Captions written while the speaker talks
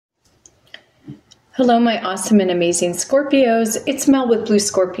Hello, my awesome and amazing Scorpios. It's Mel with Blue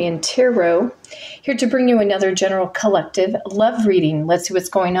Scorpion Tarot, here to bring you another general collective love reading. Let's see what's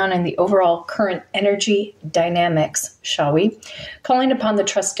going on in the overall current energy dynamics, shall we? Calling upon the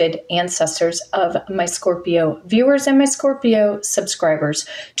trusted ancestors of my Scorpio viewers and my Scorpio subscribers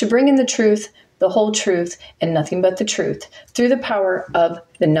to bring in the truth, the whole truth, and nothing but the truth through the power of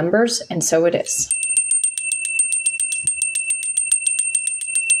the numbers, and so it is.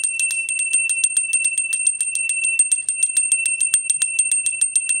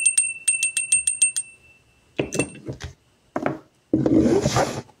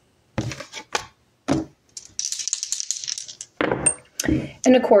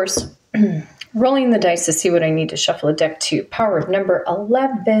 And of course, rolling the dice to see what I need to shuffle a deck to. Power of number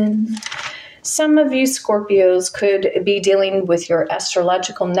 11. Some of you Scorpios could be dealing with your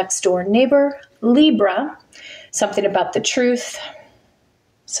astrological next door neighbor, Libra. Something about the truth.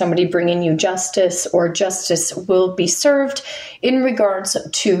 Somebody bringing you justice, or justice will be served in regards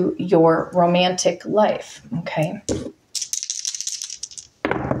to your romantic life. Okay.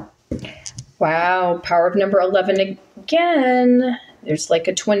 Wow. Power of number 11 again. There's like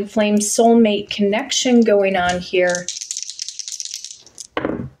a twin flame soulmate connection going on here.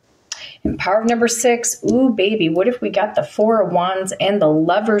 And power of number 6. Ooh, baby, what if we got the Four of Wands and the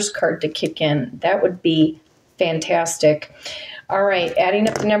Lovers card to kick in? That would be fantastic. All right, adding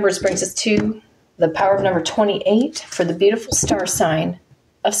up the numbers brings us to the power of number 28 for the beautiful star sign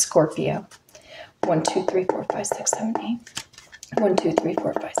of Scorpio. 1, 2, 3, 4, 5, 6, 7, 8. 1, 2, 3,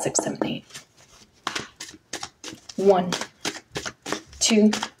 4, 5, 6, 7, 8. 1,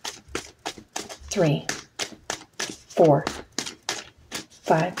 2, 3, 4,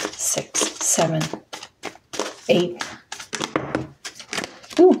 5, 6, 7, 8,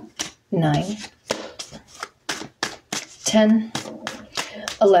 9, 10,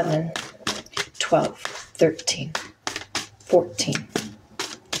 11, 12, 13, 14,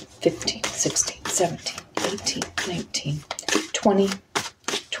 15, 16, 17, 18, 19, 20,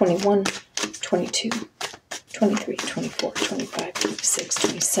 21, 22, 23, 24, 25, 26,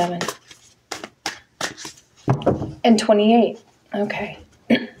 27, and 28. Okay.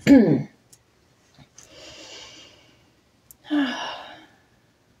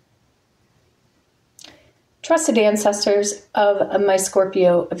 Trusted ancestors of my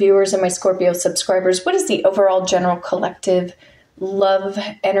Scorpio viewers and my Scorpio subscribers, what is the overall general collective love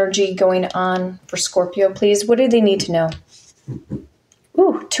energy going on for Scorpio, please? What do they need to know?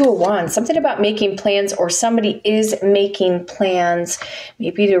 Ooh, Two of Wands. Something about making plans, or somebody is making plans,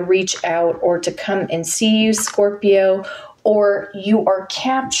 maybe to reach out or to come and see you, Scorpio, or you are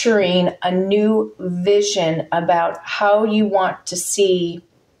capturing a new vision about how you want to see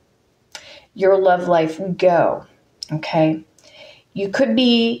your love life go, okay? You could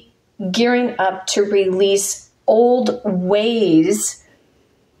be gearing up to release old ways,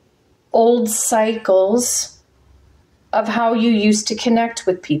 old cycles of how you used to connect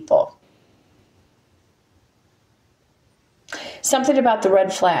with people. Something about the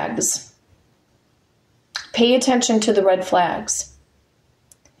red flags. Pay attention to the red flags.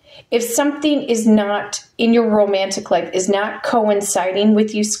 If something is not in your romantic life, is not coinciding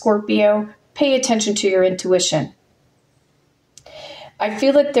with you, Scorpio, pay attention to your intuition. I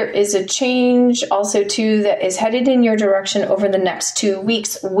feel like there is a change also too that is headed in your direction over the next 2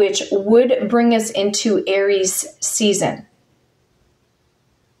 weeks, which would bring us into Aries season.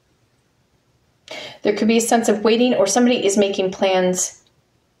 There could be a sense of waiting, or somebody is making plans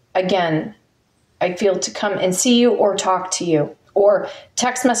again, I feel, to come and see you or talk to you, or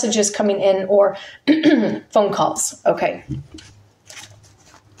text messages coming in, or phone calls. Okay.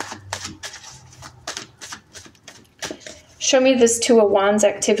 Show me this Two of Wands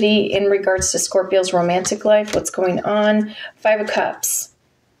activity in regards to Scorpio's romantic life. What's going on? 5 of Cups.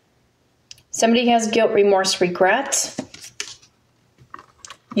 Somebody has guilt, remorse, regret.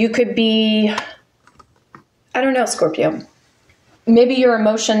 You could be, I don't know, Scorpio. Maybe your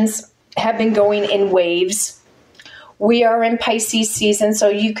emotions have been going in waves. We are in Pisces season, so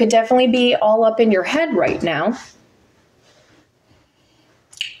you could definitely be all up in your head right now,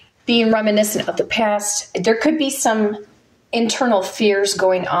 being reminiscent of the past. There could be some internal fears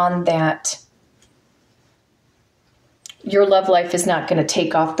going on that your love life is not going to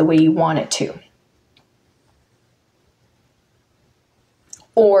take off the way you want it to.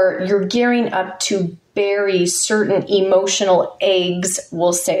 Or you're gearing up to bury certain emotional eggs,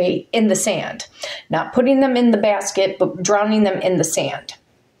 we'll say, in the sand. Not putting them in the basket, but drowning them in the sand.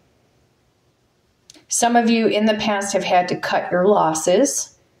 Some of you in the past have had to cut your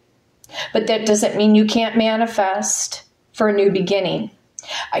losses, but that doesn't mean you can't manifest for a new beginning.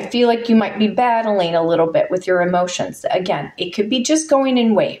 I feel like you might be battling a little bit with your emotions. Again, it could be just going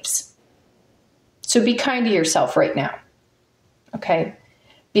in waves. So be kind to yourself right now. Okay?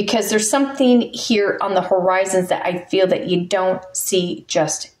 Because there's something here on the horizons that I feel that you don't see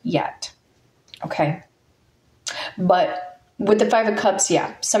just yet. Okay? But with the Five of Cups,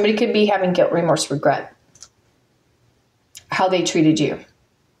 yeah, somebody could be having guilt, remorse, regret. How they treated you.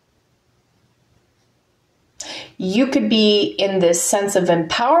 You could be in this sense of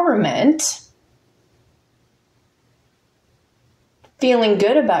empowerment, feeling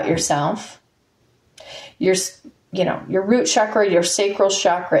good about yourself. Your root chakra, your sacral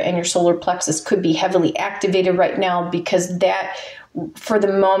chakra, and your solar plexus could be heavily activated right now, because that, for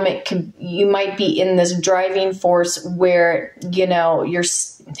the moment, you might be in this driving force where, you're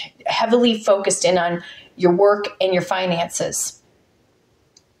heavily focused in on your work and your finances.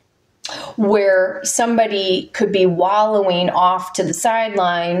 Where somebody could be wallowing off to the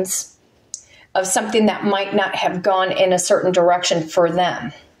sidelines of something that might not have gone in a certain direction for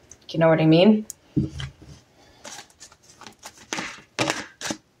them. You know what I mean?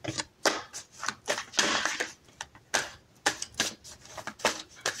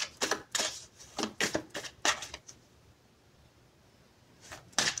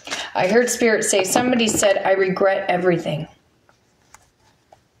 I heard Spirit say, somebody said, I regret everything.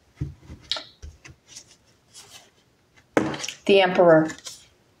 The Emperor.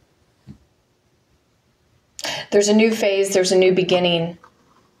 There's a new phase. There's a new beginning.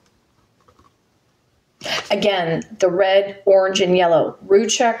 Again, the red, orange, and yellow. Root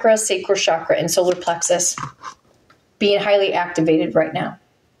chakra, sacral chakra, and solar plexus being highly activated right now.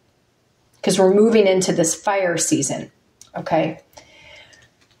 Because we're moving into this fire season. Okay?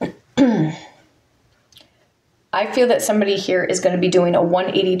 I feel that somebody here is going to be doing a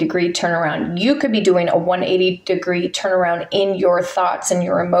 180-degree turnaround. You could be doing a 180-degree turnaround in your thoughts and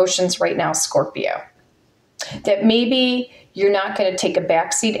your emotions right now, Scorpio. That maybe you're not going to take a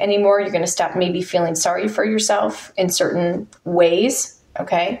backseat anymore. You're going to stop maybe feeling sorry for yourself in certain ways,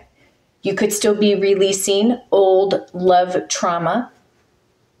 okay? You could still be releasing old love trauma.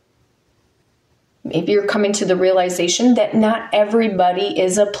 Maybe you're coming to the realization that not everybody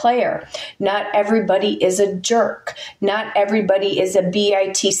is a player. Not everybody is a jerk. Not everybody is a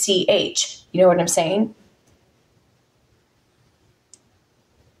bitch. You know what I'm saying?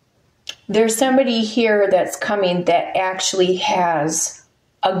 There's somebody here that's coming that actually has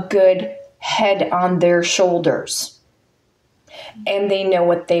a good head on their shoulders. And they know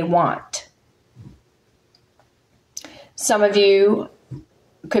what they want. Some of you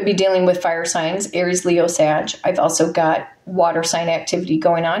could be dealing with fire signs, Aries, Leo, Sag. I've also got water sign activity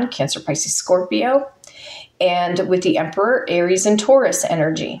going on, Cancer, Pisces, Scorpio. And with the Emperor, Aries and Taurus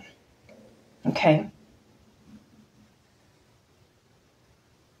energy. Okay.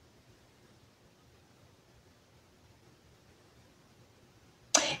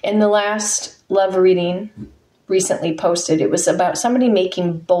 In the last love reading recently posted, it was about somebody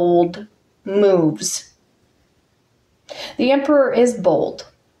making bold moves. The Emperor is bold.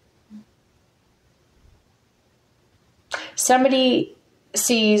 Somebody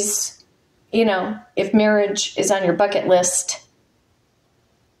sees, if marriage is on your bucket list,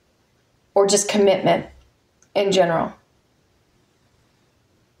 or just commitment in general.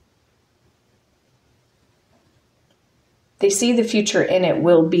 They see the future and it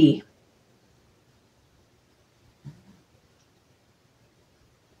will be.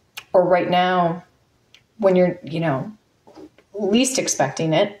 Or right now, when you're, least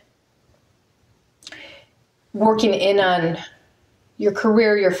expecting it, working in on your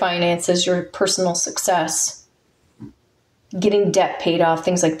career, your finances, your personal success, getting debt paid off,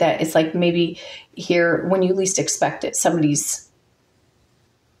 things like that. It's like maybe here, when you least expect it, somebody's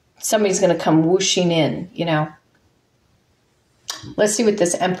going to come whooshing in, Let's see what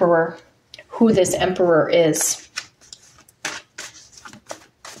this Emperor, who this Emperor is.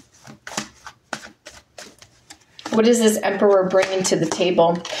 What is this Emperor bringing to the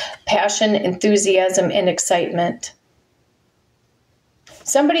table? Passion, enthusiasm, and excitement.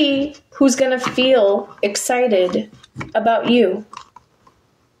 Somebody who's going to feel excited about you.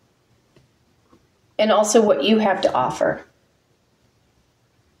 And also what you have to offer.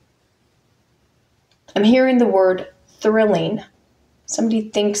 I'm hearing the word thrilling. Somebody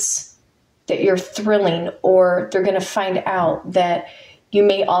thinks that you're thrilling, or they're going to find out that you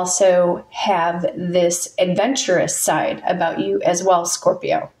may also have this adventurous side about you as well,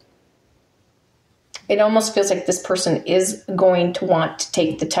 Scorpio. It almost feels like this person is going to want to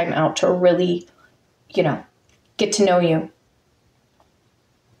take the time out to really, get to know you.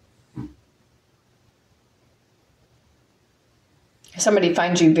 Somebody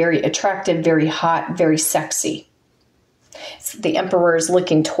finds you very attractive, very hot, very sexy. So the Emperor is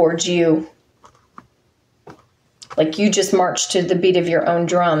looking towards you. Like you just marched to the beat of your own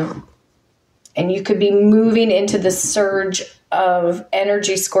drum. And you could be moving into the surge of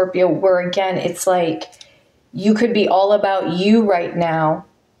energy, Scorpio, where again, it's like you could be all about you right now.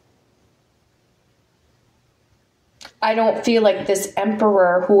 I don't feel like this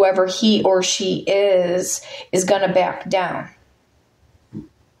Emperor, whoever he or she is going to back down.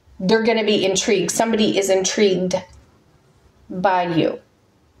 They're going to be intrigued. Somebody is intrigued by you.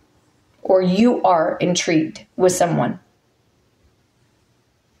 Or you are intrigued with someone.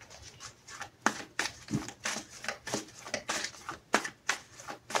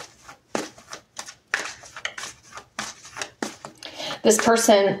 This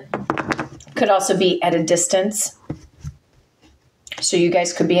person could also be at a distance. So you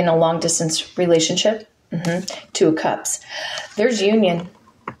guys could be in a long distance relationship. Two of Cups. There's union.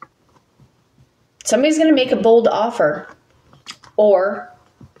 Somebody's going to make a bold offer. Or,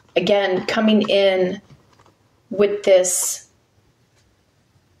 again, coming in with this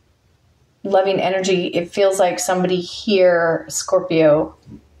loving energy, it feels like somebody here, Scorpio,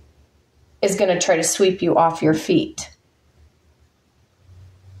 is going to try to sweep you off your feet.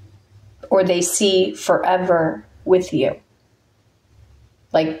 Or they see forever with you.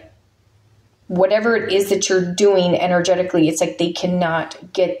 Like, whatever it is that you're doing energetically, it's like they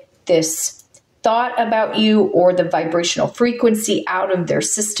cannot get this thought about you or the vibrational frequency out of their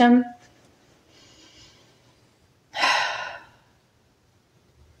system.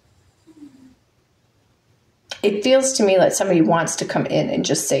 It feels to me like somebody wants to come in and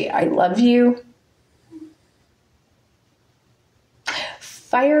just say, I love you.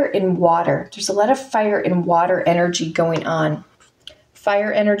 Fire and water. There's a lot of fire and water energy going on.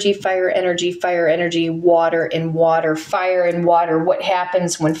 Fire energy, fire energy, fire energy, water and water, fire and water. What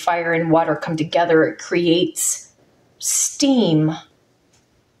happens when fire and water come together? It creates steam.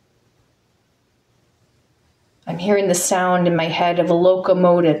 I'm hearing the sound in my head of a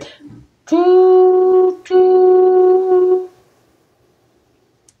locomotive. Full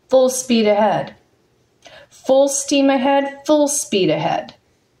speed ahead. Full steam ahead, full speed ahead.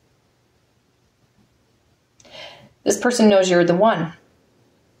 This person knows you're the one.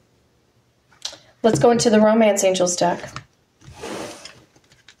 Let's go into the Romance Angels deck.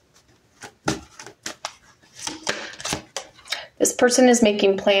 This person is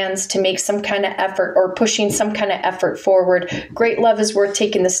making plans to make some kind of effort or pushing some kind of effort forward. Great love is worth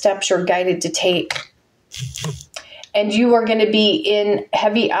taking the steps you're guided to take. And you are going to be in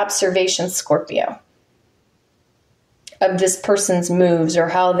heavy observation, Scorpio, of this person's moves or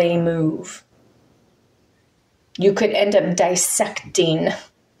how they move. You could end up dissecting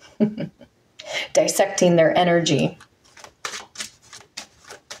their energy.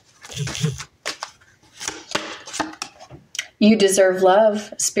 You deserve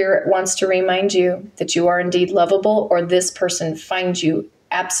love. Spirit wants to remind you that you are indeed lovable, or this person finds you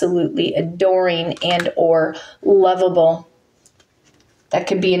absolutely adoring and or lovable. That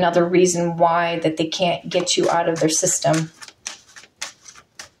could be another reason why that they can't get you out of their system.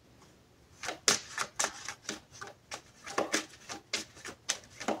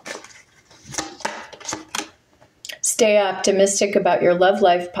 Stay optimistic about your love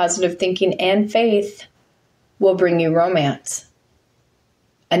life. Positive thinking and faith will bring you romance.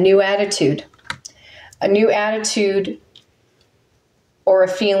 A new attitude. A new attitude or a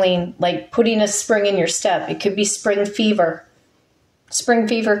feeling like putting a spring in your step. It could be spring fever. Spring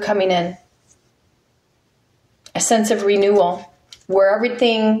fever coming in. A sense of renewal where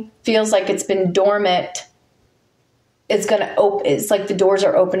everything feels like it's been dormant. It's going to open. It's like the doors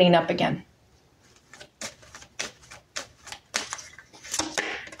are opening up again.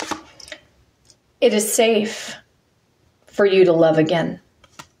 It is safe for you to love again.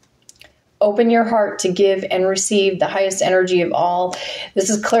 Open your heart to give and receive the highest energy of all.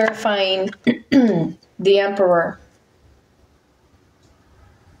 This is clarifying the Emperor.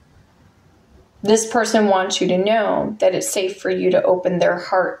 This person wants you to know that it's safe for you to open their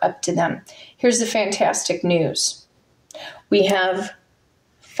heart up to them. Here's the fantastic news. We have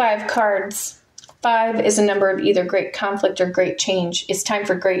 5 cards. 5 is a number of either great conflict or great change. It's time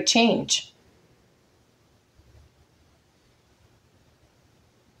for great change.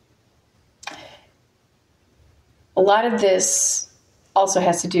 A lot of this also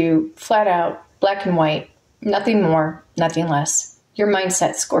has to do flat out, black and white, nothing more, nothing less. Your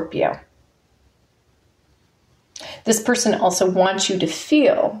mindset, Scorpio. This person also wants you to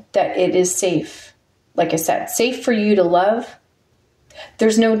feel that it is safe. Like I said, safe for you to love.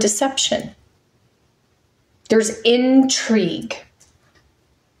 There's no deception. There's intrigue.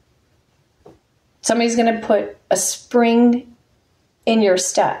 Somebody's going to put a spring in your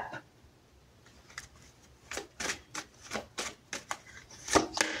step.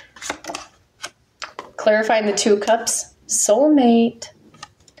 Clarifying the 2 of Cups, soulmate.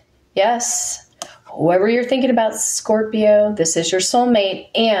 Yes, whoever you're thinking about, Scorpio, this is your soulmate.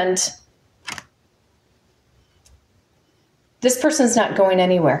 And this person's not going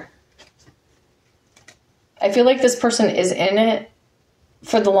anywhere. I feel like this person is in it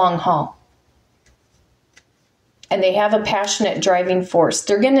for the long haul. And they have a passionate driving force.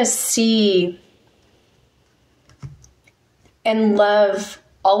 They're going to see and love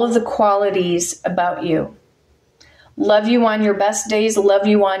all of the qualities about you. Love you on your best days, love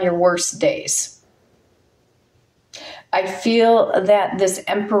you on your worst days. I feel that this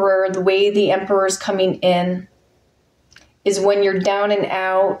Emperor, the way the Emperor is coming in, is when you're down and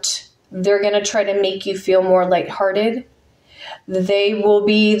out, they're going to try to make you feel more lighthearted. They will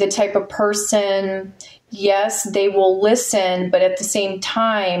be the type of person, yes, they will listen, but at the same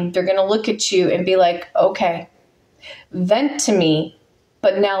time, they're going to look at you and be like, okay, vent to me,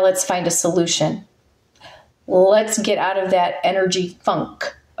 but now let's find a solution. Let's get out of that energy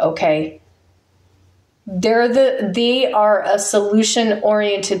funk, okay? They are a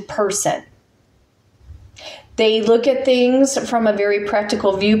solution-oriented person. They look at things from a very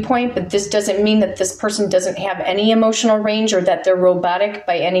practical viewpoint, but this doesn't mean that this person doesn't have any emotional range or that they're robotic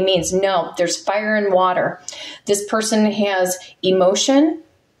by any means. No, there's fire and water. This person has emotion.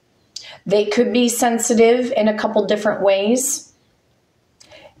 They could be sensitive in a couple different ways.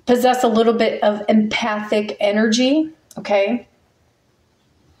 Possess a little bit of empathic energy, okay?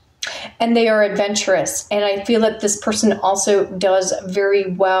 And they are adventurous. And I feel that this person also does very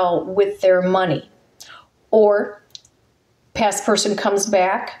well with their money. Or past person comes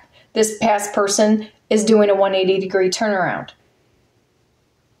back. This past person is doing a 180-degree turnaround.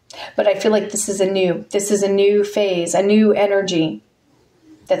 But I feel like this is a new phase, a new energy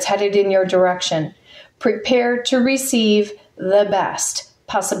that's headed in your direction. Prepare to receive the best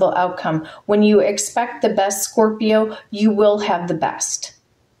possible outcome. When you expect the best, Scorpio, you will have the best.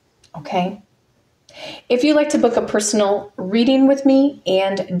 Okay? If you'd like to book a personal reading with me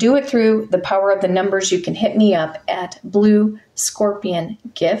and do it through the power of the numbers, you can hit me up at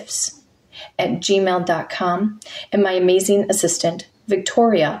bluescorpiongifts@gmail.com, and my amazing assistant,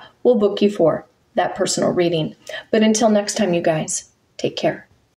 Victoria, will book you for that personal reading. But until next time, you guys, take care.